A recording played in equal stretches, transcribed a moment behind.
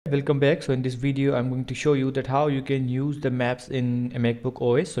Welcome back. So in this video I'm going to show you that how you can use the maps in a MacBook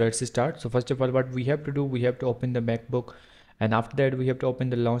OS. So let's start. So first of all, what we have to do, we have to open the MacBook, and after that we have to open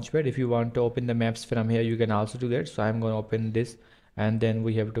the launchpad. If you want to open the maps from here, you can also do that. So I'm going to open this, and then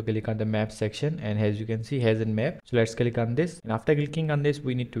we have to click on the map section, and as you can see, has a map. So let's click on this, and after clicking on this,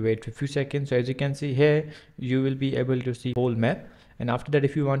 we need to wait for a few seconds. So as you can see here, you will be able to see whole map. And after that,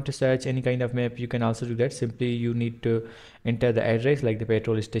 if you want to search any kind of map, you can also do that. Simply you need to enter the address like the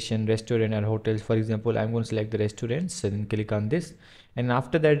petrol station, restaurant, and hotels. For example, I'm going to select the restaurants and click on this, and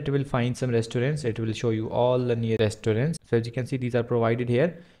after that it will find some restaurants. It will show you all the near restaurants. So as you can see, these are provided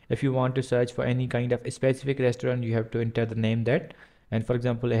here. If you want to search for any kind of specific restaurant, you have to enter the name that, and for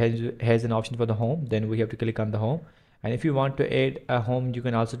example, it has an option for the home. Then we have to click on the home, and if you want to add a home, you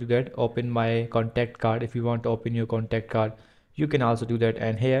can also do that. Open my contact card. If you want to open your contact card, you can also do that,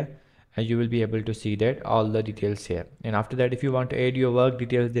 and here you will be able to see that all the details here. And after that, if you want to add your work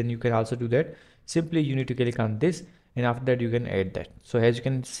details, then you can also do that. Simply you need to click on this, and after that you can add that. So as you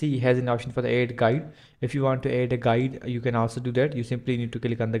can see, it has an option for the add guide. If you want to add a guide, you can also do that. You simply need to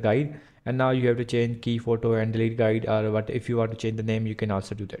click on the guide, and now you have to change key photo and delete guide, or what if you want to change the name, you can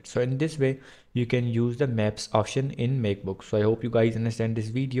also do that. So in this way you can use the maps option in MacBook. So I hope you guys understand this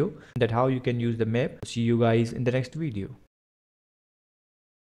video, that how you can use the map. See you guys in the next video.